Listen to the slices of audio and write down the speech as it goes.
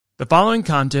The following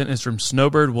content is from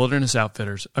Snowbird Wilderness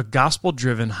Outfitters, a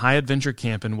gospel-driven high-adventure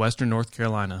camp in western North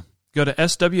Carolina. Go to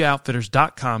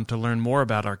swoutfitters.com to learn more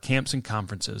about our camps and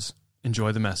conferences.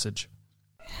 Enjoy the message.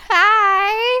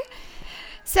 Hi!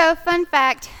 So, fun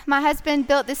fact, my husband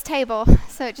built this table,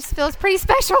 so it just feels pretty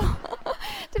special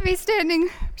to be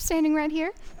standing right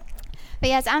here. But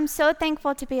yes, I'm so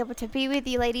thankful to be able to be with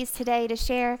you ladies today to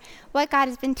share what God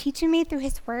has been teaching me through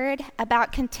his word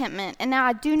about contentment. And now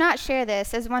I do not share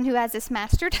this as one who has this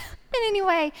mastered in any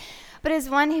way, but as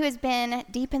one who has been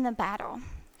deep in the battle.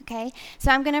 Okay, so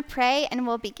I'm going to pray and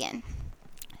we'll begin.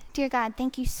 Dear God,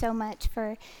 thank you so much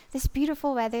for this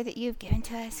beautiful weather that you've given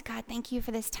to us. God, thank you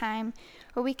for this time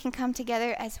where we can come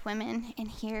together as women and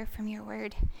hear from your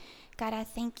word. God, I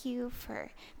thank you for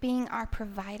being our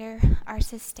provider, our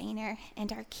sustainer,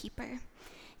 and our keeper.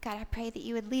 God, I pray that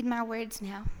you would lead my words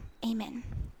now. Amen.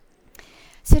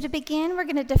 So to begin, we're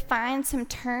going to define some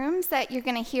terms that you're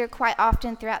going to hear quite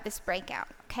often throughout this breakout,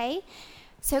 okay?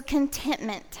 So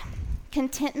contentment.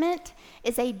 Contentment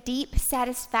is a deep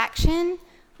satisfaction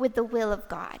with the will of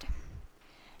God.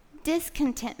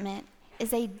 Discontentment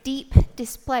is a deep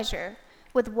displeasure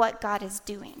with what God is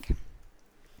doing.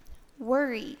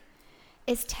 Worry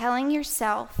is telling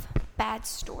yourself bad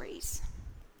stories.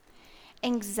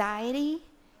 Anxiety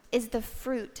is the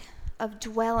fruit of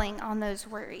dwelling on those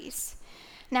worries.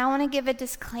 Now, I want to give a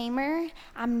disclaimer.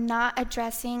 I'm not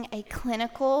addressing a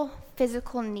clinical,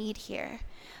 physical need here,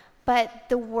 but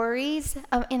the worries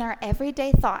in our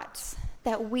everyday thoughts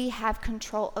that we have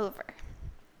control over.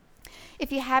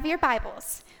 If you have your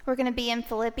Bibles, we're going to be in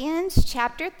Philippians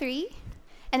chapter 3,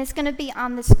 and it's going to be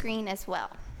on the screen as well.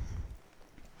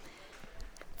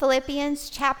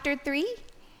 Philippians chapter 3,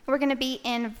 we're going to be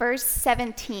in verse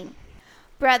 17.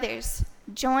 Brothers,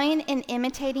 join in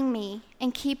imitating me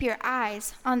and keep your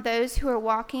eyes on those who are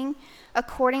walking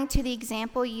according to the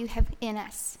example you have in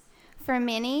us. For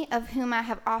many of whom I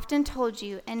have often told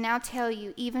you and now tell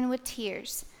you even with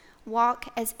tears,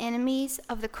 walk as enemies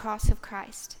of the cross of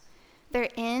Christ. Their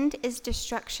end is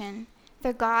destruction,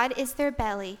 their God is their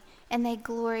belly, and they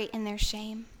glory in their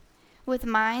shame, with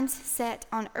minds set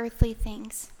on earthly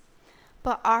things.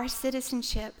 But our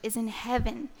citizenship is in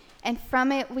heaven, and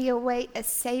from it we await a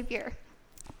Savior,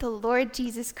 the Lord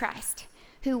Jesus Christ,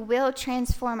 who will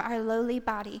transform our lowly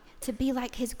body to be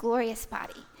like his glorious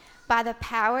body, by the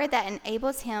power that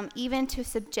enables him even to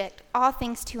subject all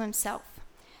things to himself.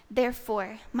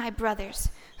 Therefore, my brothers,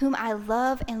 whom I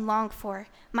love and long for,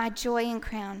 my joy and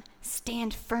crown,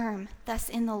 stand firm thus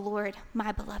in the Lord,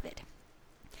 my beloved.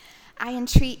 I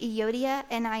entreat Euodia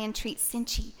and I entreat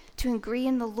Syntyche to agree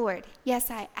in the Lord.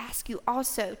 Yes, I ask you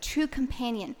also, true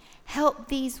companion, help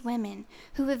these women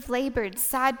who have labored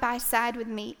side by side with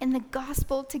me in the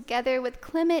gospel together with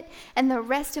Clement and the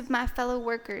rest of my fellow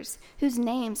workers whose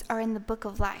names are in the book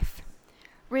of life.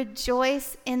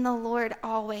 Rejoice in the Lord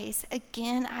always.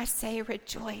 Again, I say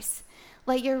rejoice.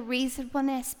 Let your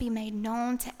reasonableness be made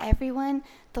known to everyone.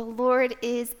 The Lord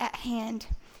is at hand.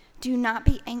 Do not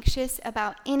be anxious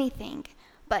about anything,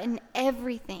 but in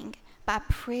everything, by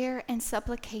prayer and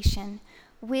supplication,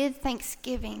 with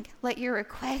thanksgiving, let your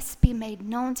requests be made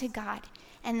known to God,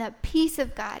 and the peace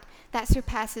of God that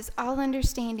surpasses all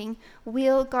understanding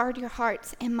will guard your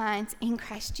hearts and minds in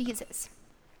Christ Jesus.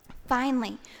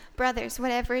 Finally, brothers,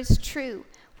 whatever is true,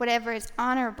 whatever is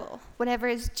honorable, whatever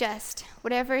is just,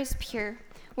 whatever is pure,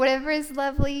 whatever is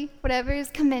lovely, whatever is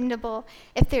commendable,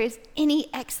 if there is any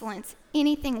excellence,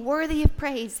 anything worthy of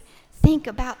praise, think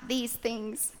about these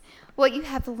things. What you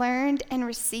have learned and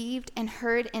received and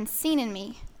heard and seen in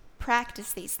me,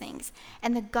 practice these things,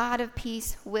 and the God of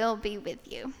peace will be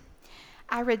with you.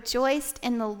 I rejoiced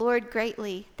in the Lord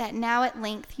greatly that now at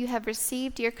length you have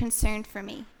received your concern for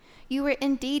me. You were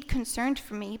indeed concerned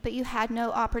for me, but you had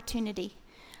no opportunity.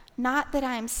 Not that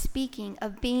I am speaking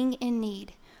of being in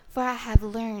need, for I have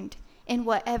learned in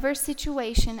whatever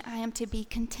situation I am to be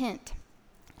content.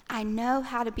 I know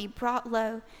how to be brought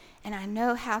low, and I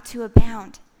know how to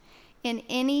abound. In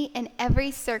any and every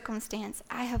circumstance,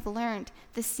 I have learned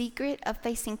the secret of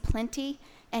facing plenty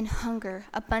and hunger,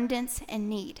 abundance and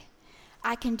need.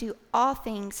 I can do all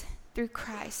things through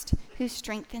Christ who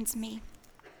strengthens me.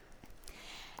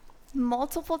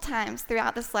 Multiple times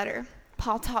throughout this letter,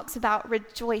 Paul talks about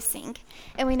rejoicing.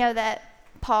 And we know that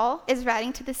Paul is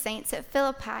writing to the saints at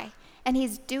Philippi, and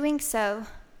he's doing so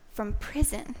from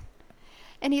prison.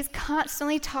 And he's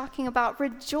constantly talking about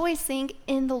rejoicing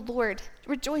in the Lord.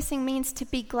 Rejoicing means to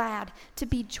be glad, to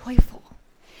be joyful.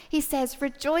 He says,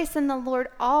 rejoice in the Lord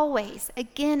always.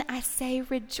 Again, I say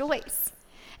rejoice.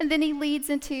 And then he leads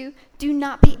into, do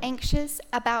not be anxious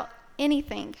about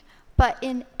anything, but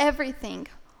in everything,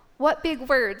 What big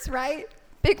words, right?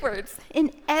 Big words.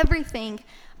 In everything,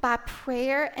 by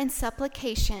prayer and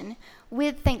supplication,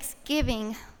 with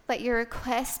thanksgiving, let your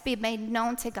requests be made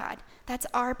known to God. That's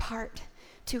our part,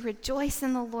 to rejoice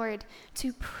in the Lord,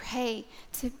 to pray,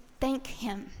 to thank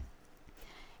him.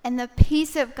 And the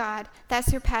peace of God that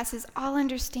surpasses all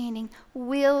understanding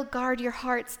will guard your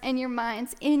hearts and your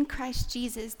minds in Christ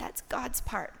Jesus. That's God's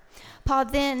part. Paul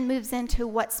then moves into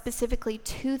what specifically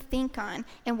to think on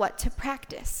and what to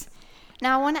practice.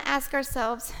 Now I want to ask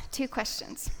ourselves two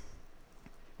questions.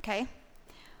 Okay?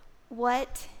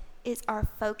 What is our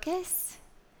focus?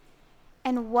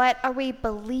 And what are we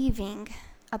believing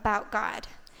about God?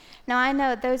 Now I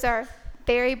know those are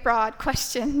very broad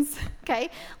questions, okay?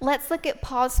 Let's look at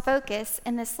Paul's focus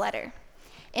in this letter.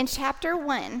 In chapter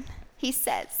 1, he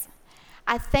says,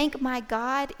 I thank my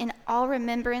God in all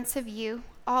remembrance of you,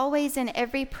 always in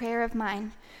every prayer of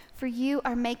mine, for you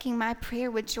are making my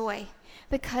prayer with joy,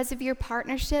 because of your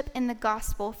partnership in the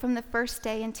gospel from the first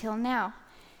day until now.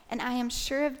 And I am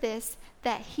sure of this,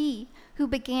 that he who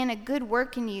began a good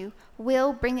work in you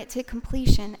will bring it to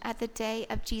completion at the day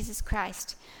of Jesus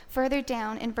Christ. Further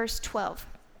down in verse 12,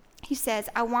 he says,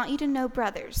 I want you to know,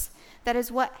 brothers, that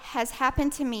is what has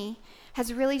happened to me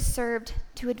has really served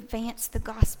to advance the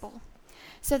gospel,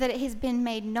 so that it has been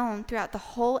made known throughout the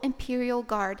whole imperial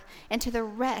guard and to the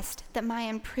rest that my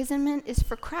imprisonment is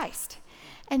for Christ.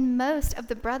 And most of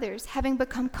the brothers, having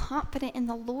become confident in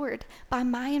the Lord by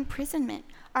my imprisonment,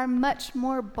 are much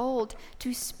more bold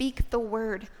to speak the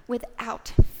word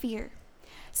without fear.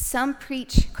 Some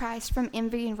preach Christ from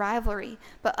envy and rivalry,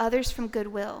 but others from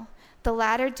goodwill. The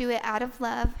latter do it out of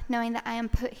love, knowing that I am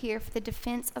put here for the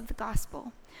defense of the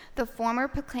gospel. The former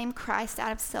proclaim Christ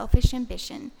out of selfish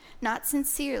ambition, not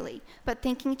sincerely, but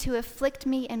thinking to afflict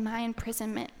me in my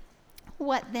imprisonment.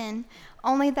 What then?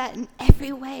 Only that in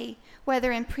every way,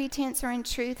 whether in pretense or in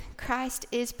truth, Christ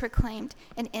is proclaimed,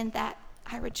 and in that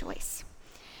I rejoice.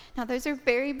 Now, those are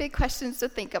very big questions to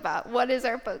think about. What is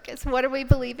our focus? What are we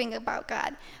believing about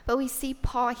God? But we see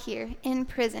Paul here in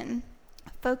prison,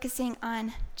 focusing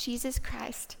on Jesus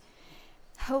Christ,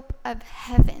 hope of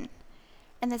heaven,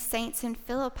 and the saints in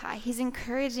Philippi. He's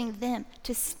encouraging them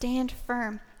to stand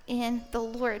firm in the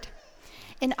Lord.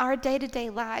 In our day-to-day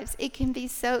lives, it can be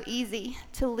so easy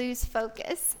to lose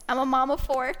focus. I'm a mom of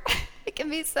 4. It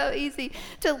can be so easy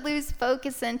to lose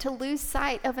focus and to lose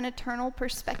sight of an eternal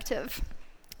perspective.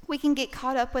 We can get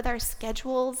caught up with our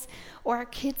schedules or our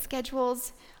kids'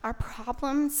 schedules, our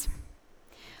problems.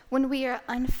 When we are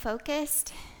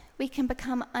unfocused, we can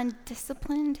become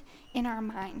undisciplined in our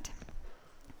mind.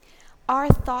 Our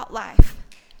thought life,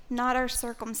 not our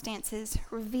circumstances,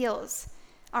 reveals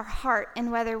our heart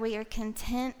and whether we are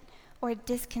content or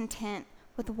discontent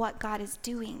with what God is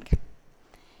doing.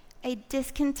 A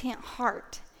discontent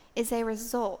heart is a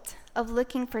result of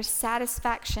looking for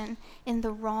satisfaction in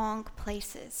the wrong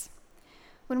places.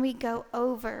 When we go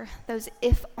over those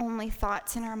if-only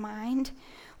thoughts in our mind,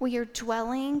 we are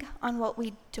dwelling on what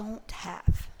we don't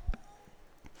have.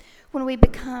 When we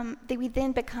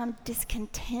then become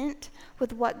discontent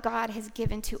with what God has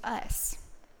given to us.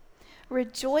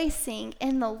 Rejoicing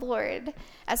in the Lord,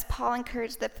 as Paul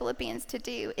encouraged the Philippians to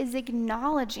do, is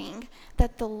acknowledging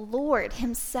that the Lord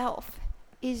himself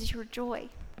is your joy.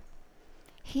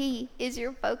 He is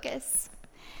your focus.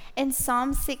 In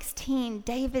Psalm 16,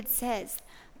 David says,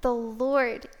 the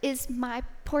Lord is my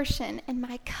portion and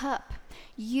my cup.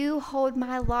 You hold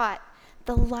my lot.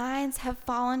 The lines have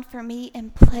fallen for me in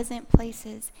pleasant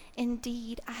places.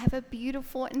 Indeed, I have a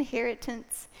beautiful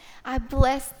inheritance. I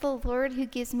bless the Lord who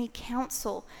gives me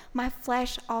counsel. My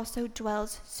flesh also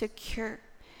dwells secure.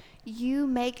 You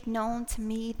make known to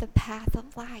me the path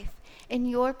of life. In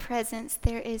your presence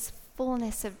there is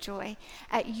fullness of joy.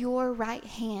 At your right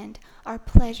hand are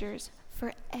pleasures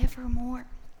forevermore.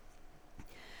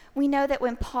 We know that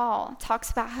when Paul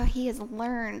talks about how he has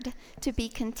learned to be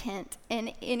content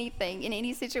in anything, in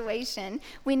any situation,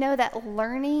 we know that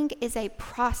learning is a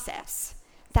process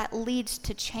that leads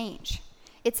to change.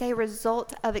 It's a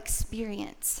result of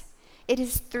experience. It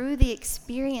is through the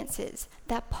experiences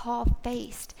that Paul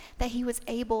faced that he was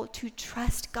able to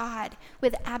trust God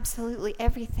with absolutely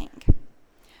everything.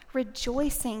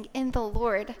 Rejoicing in the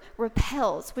Lord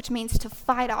repels, which means to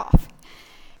fight off.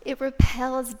 It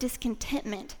repels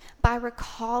discontentment by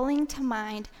recalling to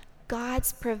mind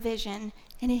God's provision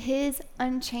and his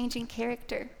unchanging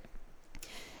character.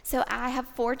 So I have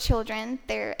 4 children.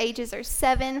 Their ages are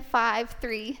 7, 5,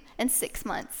 3, and 6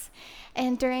 months.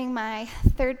 And during my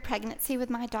 3rd pregnancy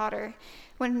with my daughter,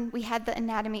 when we had the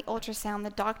anatomy ultrasound, the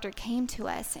doctor came to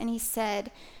us and he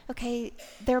said, okay,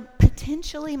 there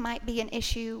potentially might be an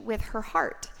issue with her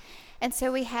heart. And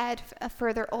so we had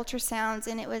further ultrasounds,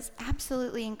 and it was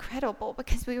absolutely incredible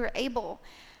because we were able,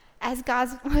 as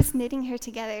God was knitting her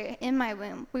together in my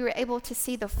womb, we were able to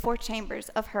see the 4 chambers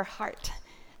of her heart.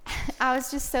 I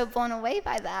was just so blown away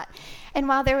by that. And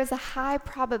while there was a high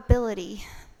probability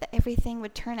that everything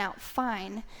would turn out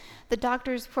fine, the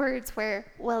doctor's words were,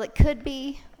 well, it could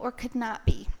be or could not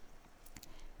be.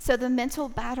 So the mental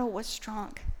battle was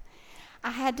strong.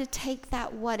 I had to take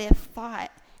that what if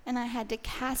thought and I had to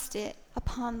cast it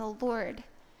upon the Lord.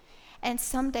 And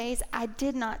some days I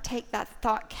did not take that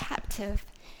thought captive,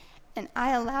 and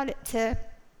I allowed it to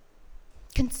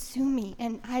consume me,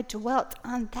 and I dwelt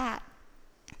on that.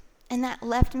 And that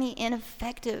left me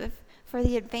ineffective for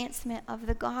the advancement of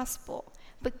the gospel.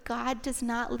 But God does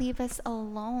not leave us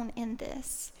alone in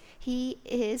this. He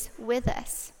is with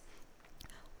us.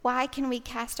 Why can we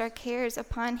cast our cares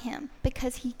upon him?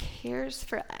 Because he cares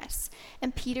for us.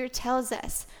 And Peter tells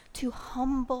us to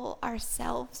humble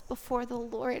ourselves before the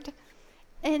Lord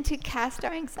and to cast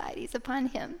our anxieties upon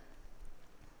him.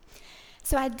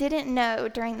 So I didn't know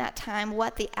during that time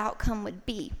what the outcome would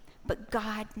be, but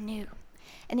God knew.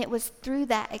 And it was through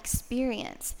that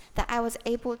experience that I was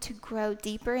able to grow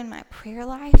deeper in my prayer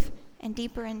life and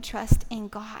deeper in trust in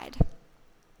God.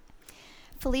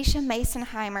 Felicia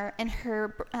Masonheimer, in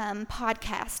her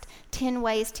podcast, 10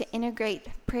 Ways to Integrate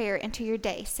Prayer into Your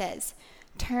Day, says,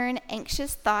 turn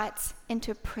anxious thoughts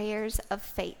into prayers of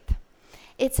faith.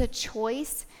 It's a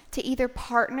choice to either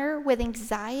partner with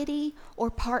anxiety or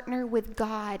partner with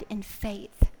God in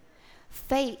faith.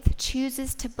 Faith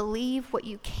chooses to believe what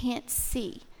you can't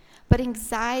see, but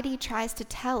anxiety tries to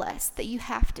tell us that you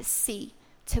have to see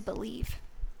to believe.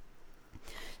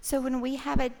 So when we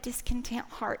have a discontent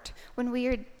heart, when we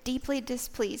are deeply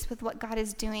displeased with what God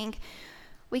is doing,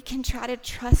 we can try to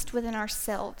trust within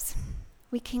ourselves.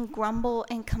 We can grumble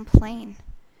and complain,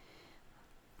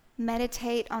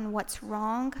 meditate on what's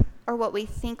wrong or what we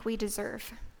think we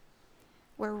deserve.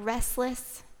 We're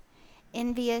restless,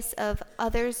 envious of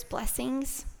others'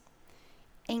 blessings,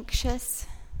 anxious,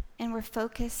 and we're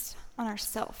focused on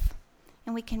ourselves.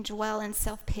 And we can dwell in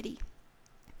self-pity.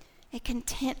 A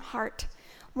content heart,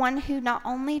 one who not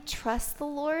only trusts the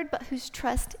Lord, but whose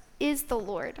trust is the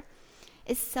Lord,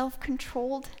 is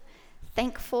self-controlled,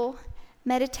 thankful,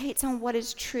 meditates on what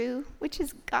is true, which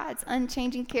is God's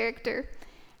unchanging character,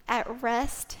 at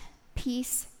rest,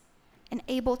 peace, and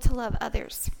able to love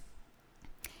others.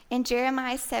 In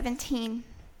Jeremiah 17,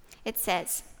 it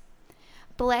says,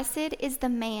 blessed is the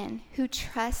man who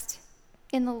trusts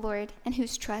in the Lord and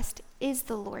whose trust is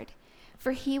the Lord.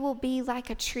 For he will be like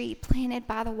a tree planted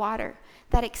by the water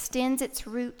that extends its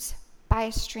roots by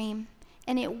a stream.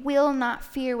 And it will not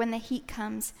fear when the heat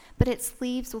comes, but its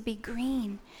leaves will be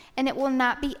green. And it will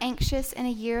not be anxious in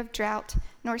a year of drought,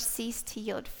 nor cease to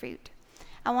yield fruit.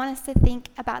 I want us to think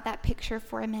about that picture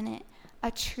for a minute. A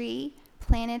tree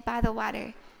planted by the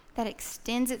water that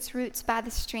extends its roots by the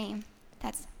stream.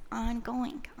 That's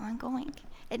ongoing.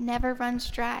 It never runs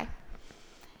dry.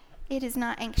 It is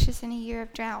not anxious in a year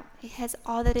of drought. It has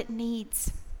all that it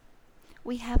needs.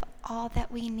 We have all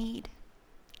that we need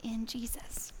in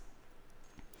Jesus.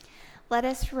 Let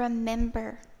us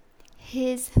remember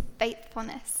his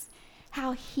faithfulness,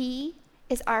 how he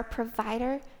is our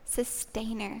provider,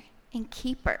 sustainer, and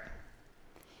keeper.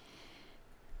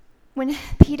 When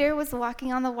Peter was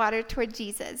walking on the water toward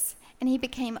Jesus, and he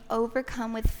became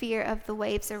overcome with fear of the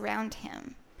waves around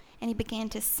him, and he began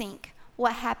to sink,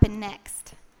 what happened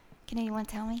next? Can anyone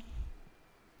tell me?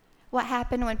 What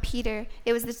happened when Peter,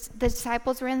 it was the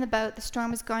disciples were in the boat, the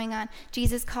storm was going on.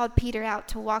 Jesus called Peter out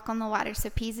to walk on the water. So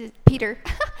Peter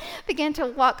began to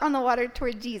walk on the water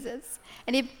toward Jesus.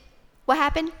 And what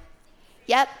happened?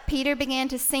 Yep, Peter began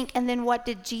to sink. And then what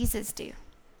did Jesus do?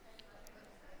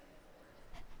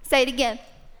 Say it again.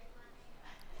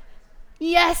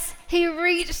 Yes, he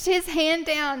reached his hand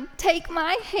down. Take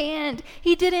my hand.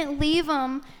 He didn't leave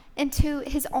him into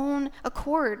his own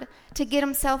accord to get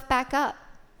himself back up.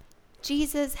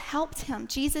 Jesus helped him.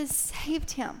 Jesus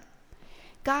saved him.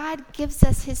 God gives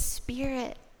us his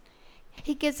spirit.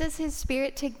 He gives us his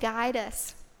spirit to guide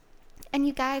us. And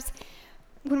you guys,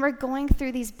 when we're going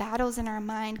through these battles in our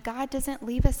mind, God doesn't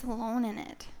leave us alone in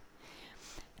it.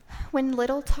 When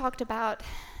Little talked about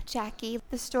Jackie,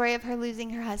 the story of her losing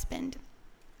her husband,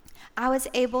 I was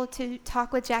able to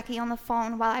talk with Jackie on the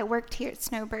phone while I worked here at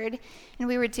Snowbird, and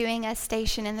we were doing a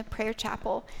station in the prayer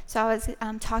chapel. So I was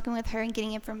talking with her and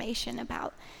getting information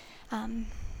about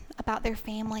their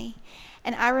family.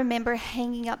 And I remember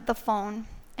hanging up the phone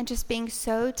and just being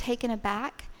so taken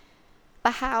aback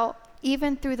by how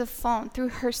even through the phone, through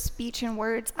her speech and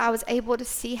words, I was able to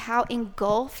see how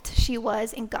engulfed she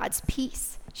was in God's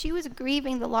peace. She was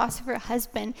grieving the loss of her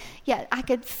husband, yet I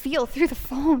could feel through the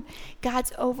phone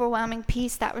God's overwhelming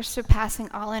peace that was surpassing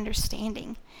all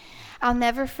understanding. I'll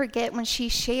never forget when she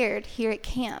shared here at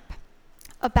camp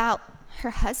about her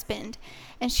husband,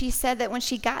 and she said that when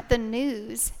she got the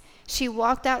news, she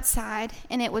walked outside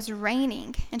and it was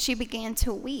raining, and she began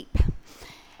to weep.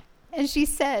 And she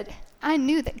said, I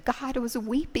knew that God was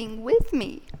weeping with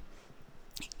me.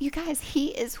 You guys, he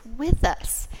is with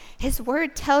us. His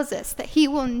word tells us that he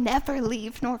will never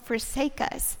leave nor forsake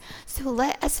us. So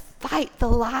let us fight the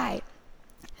lie.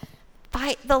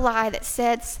 Fight the lie that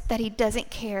says that he doesn't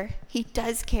care. He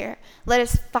does care. Let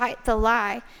us fight the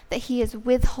lie that he is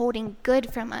withholding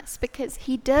good from us, because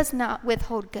he does not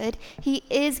withhold good. He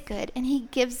is good, and he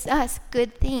gives us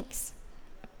good things.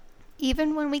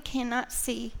 Even when we cannot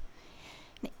see,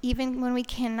 even when we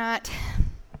cannot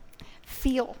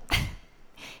feel,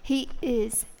 he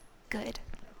is good.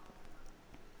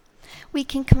 We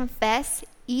can confess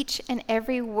each and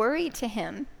every worry to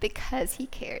him because he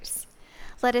cares.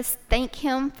 Let us thank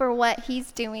him for what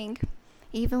he's doing,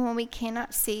 even when we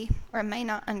cannot see or may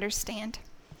not understand.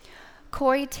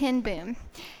 Corrie ten Boom,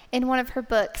 in one of her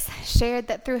books, shared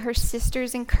that through her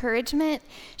sister's encouragement,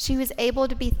 she was able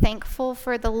to be thankful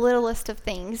for the littlest of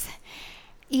things,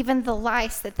 even the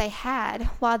lice that they had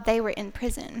while they were in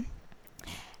prison.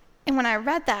 And when I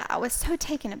read that, I was so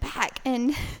taken aback.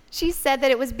 And she said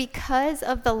that it was because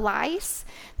of the lice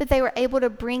that they were able to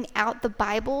bring out the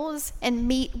Bibles and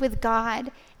meet with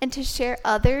God and to share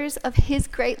others of his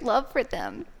great love for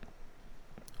them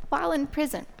while in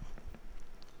prison.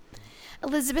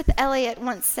 Elizabeth Elliot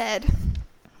once said,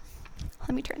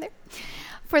 let me turn there.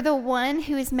 For the one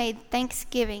who has made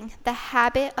thanksgiving the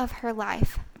habit of her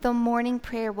life, the morning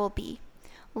prayer will be,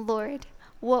 Lord,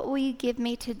 what will you give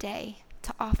me today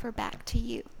to offer back to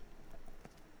you?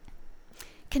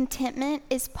 Contentment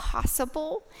is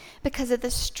possible because of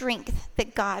the strength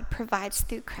that God provides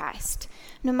through Christ.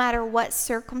 No matter what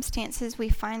circumstances we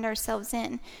find ourselves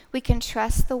in, we can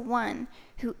trust the one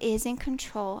who is in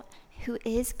control, who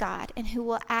is God, and who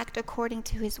will act according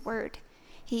to his word.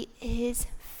 He is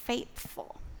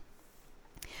faithful.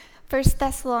 1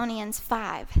 Thessalonians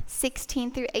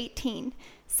 5:16 through 18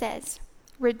 says,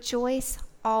 Rejoice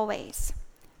always,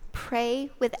 pray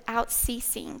without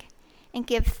ceasing, and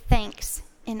give thanks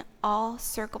in all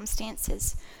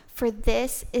circumstances, for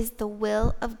this is the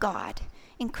will of God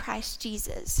in Christ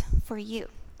Jesus for you.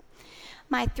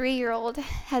 My 3-year-old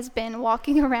has been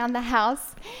walking around the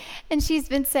house, and she's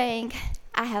been saying,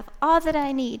 I have all that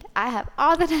I need. I have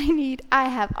all that I need. I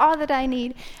have all that I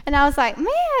need. And I was like,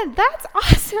 man, that's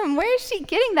awesome. Where is she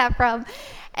getting that from?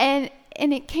 And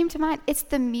it came to mind, it's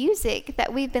the music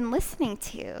that we've been listening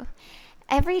to.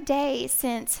 Every day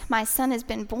since my son has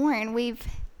been born, we've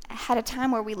had a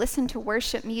time where we listen to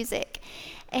worship music.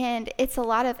 And it's a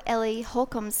lot of Ellie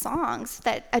Holcomb's songs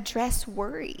that address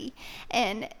worry.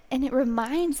 And it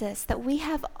reminds us that we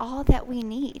have all that we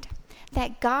need,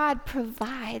 that God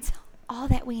provides all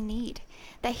that we need,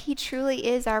 that he truly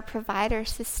is our provider,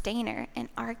 sustainer, and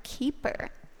our keeper.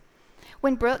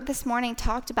 When Brooke this morning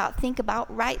talked about think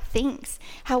about right things,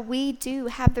 how we do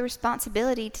have the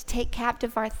responsibility to take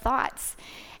captive our thoughts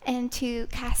and to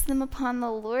cast them upon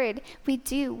the Lord.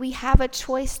 We have a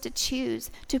choice to choose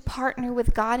to partner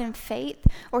with God in faith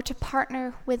or to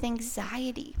partner with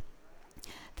anxiety.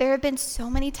 There have been so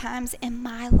many times in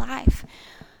my life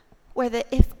where the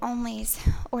if-onlys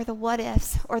or the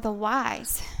what-ifs or the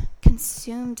whys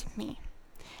consumed me.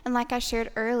 And like I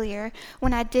shared earlier,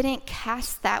 when I didn't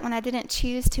cast that, when I didn't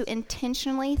choose to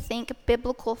intentionally think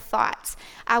biblical thoughts,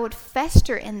 I would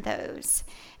fester in those.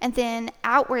 And then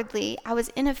outwardly, I was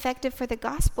ineffective for the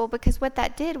gospel because what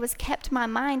that did was kept my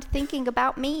mind thinking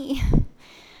about me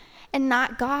and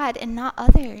not God and not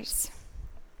others.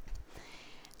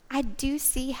 I do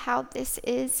see how this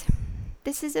is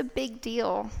a big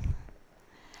deal.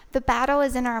 The battle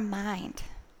is in our mind.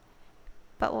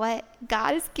 But what?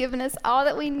 God has given us all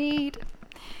that we need.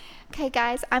 Okay,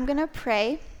 guys, I'm going to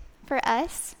pray for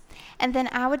us. And then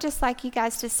I would just like you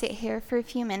guys to sit here for a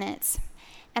few minutes.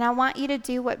 And I want you to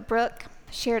do what Brooke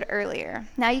shared earlier.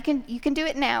 Now, you can do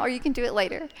it now or you can do it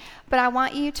later. But I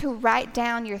want you to write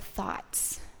down your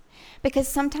thoughts. Because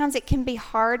sometimes it can be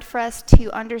hard for us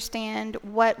to understand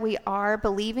what we are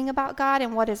believing about God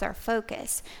and what is our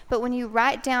focus. But when you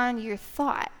write down your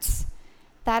thoughts,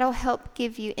 that'll help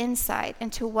give you insight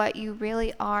into what you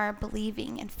really are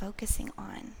believing and focusing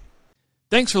on.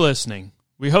 Thanks for listening.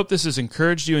 We hope this has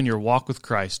encouraged you in your walk with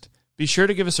Christ. Be sure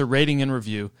to give us a rating and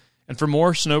review. And for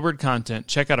more Snowbird content,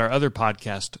 check out our other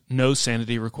podcast, No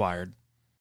Sanity Required.